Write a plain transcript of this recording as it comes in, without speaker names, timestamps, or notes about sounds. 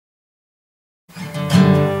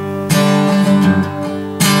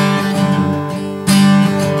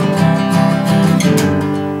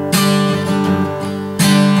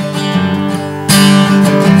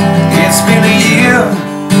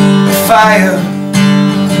fire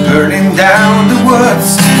burning down the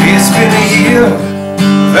woods. It's been a year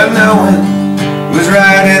of knowing who's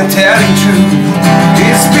right and telling truth.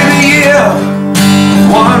 It's been a year of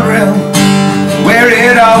wondering where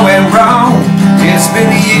it all went wrong. It's been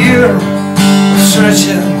a year of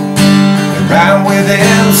searching around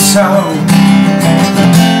within song.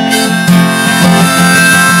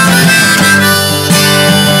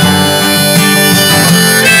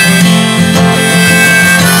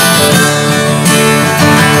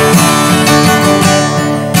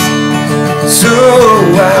 So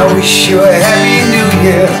I wish you a happy new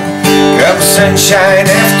year, come sunshine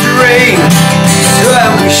after rain. So I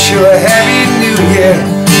wish you a happy new year,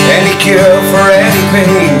 any cure for any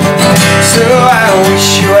pain. So I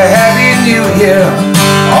wish you a happy new year,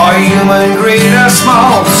 all human, great or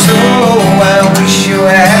small. So I wish you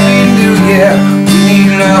a happy new year, we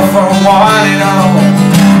need love for one and all.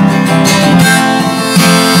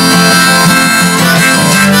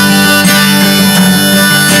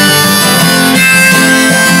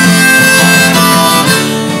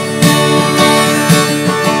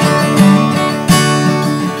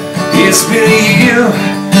 It's been a year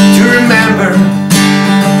to remember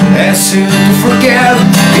and soon to forget.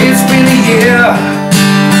 It's been a year,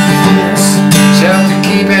 some to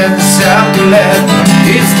keep and some to let.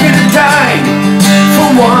 It's been a time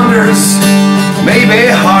for wonders,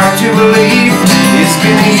 maybe hard to believe. It's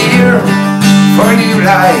been a year for a new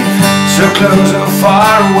life, so close or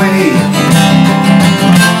far away.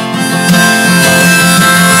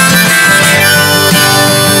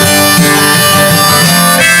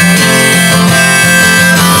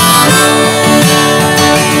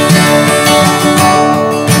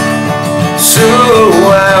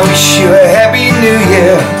 Wish you a happy new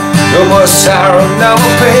year, no more sorrow, no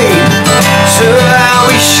more pain. So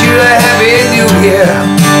I wish you a happy new year,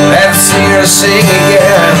 let's hear her sing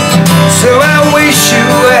again. So I wish you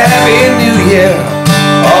a happy new year,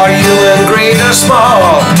 all you and great or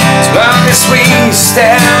small. As long as we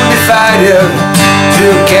stand divided,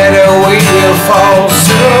 together we will fall.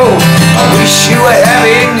 So I wish you a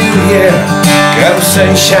happy new year, come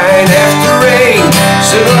sunshine after rain.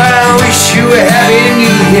 So I wish you a happy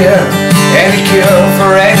new year, any cure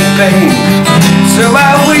for any pain. So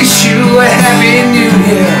I wish you a happy new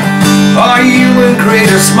year, all human,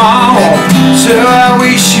 great or small. So I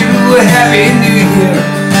wish you a happy new year,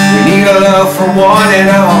 we need a love for one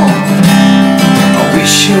and all. I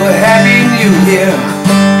wish you a happy new year,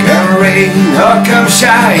 come rain or come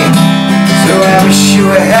shine. So I wish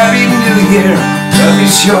you a happy new year, love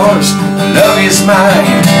is yours, love is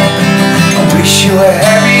mine. I wish you a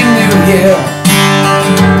happy new year.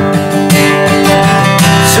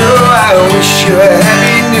 So I wish you a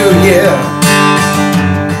happy new year.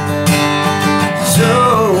 So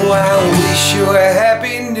I wish you a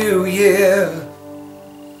happy new year.